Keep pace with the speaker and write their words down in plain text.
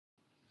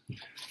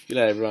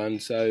G'day everyone.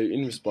 So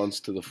in response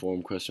to the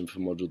forum question for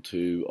Module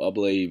 2, I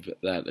believe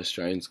that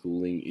Australian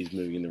schooling is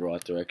moving in the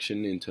right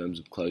direction in terms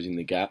of closing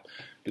the gap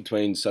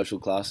between social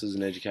classes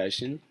and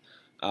education.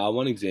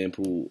 One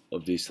example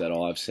of this that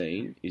I've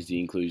seen is the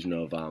inclusion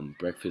of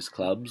breakfast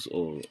clubs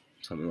or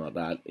something like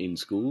that in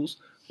schools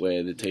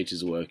where the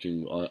teachers are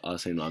working, I've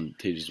seen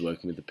teachers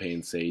working with the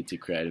P&C to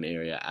create an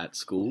area at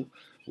school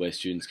where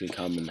students can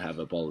come and have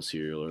a bowl of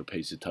cereal or a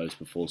piece of toast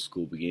before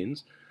school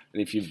begins.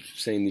 And if you've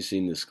seen this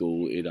in the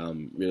school, it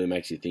really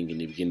makes you think,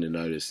 and you begin to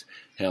notice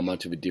how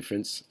much of a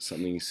difference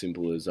something as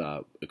simple as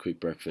a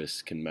quick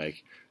breakfast can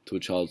make to a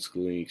child's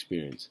schooling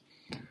experience.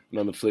 And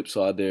on the flip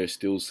side, there are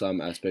still some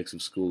aspects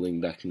of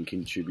schooling that can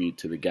contribute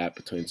to the gap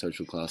between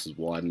social classes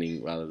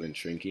widening rather than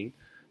shrinking.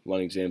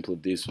 One example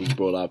of this was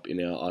brought up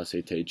in our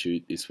ICT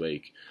tute this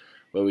week,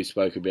 where we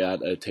spoke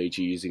about a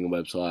teacher using a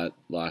website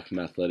like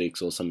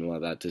Mathletics or something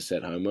like that to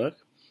set homework.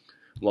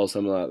 While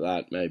something like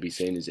that may be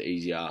seen as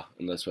easier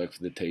and less work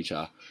for the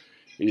teacher,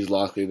 it is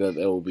likely that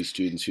there will be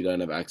students who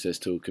don't have access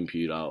to a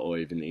computer or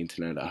even the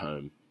internet at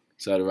home.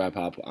 So to wrap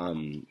up,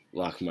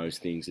 like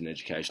most things in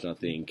education, I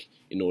think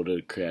in order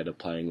to create a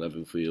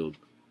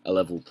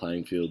level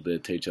playing field, the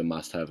teacher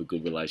must have a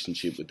good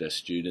relationship with their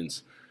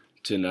students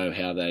to know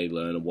how they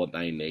learn and what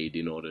they need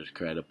in order to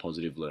create a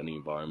positive learning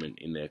environment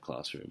in their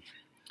classroom.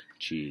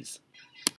 Cheers.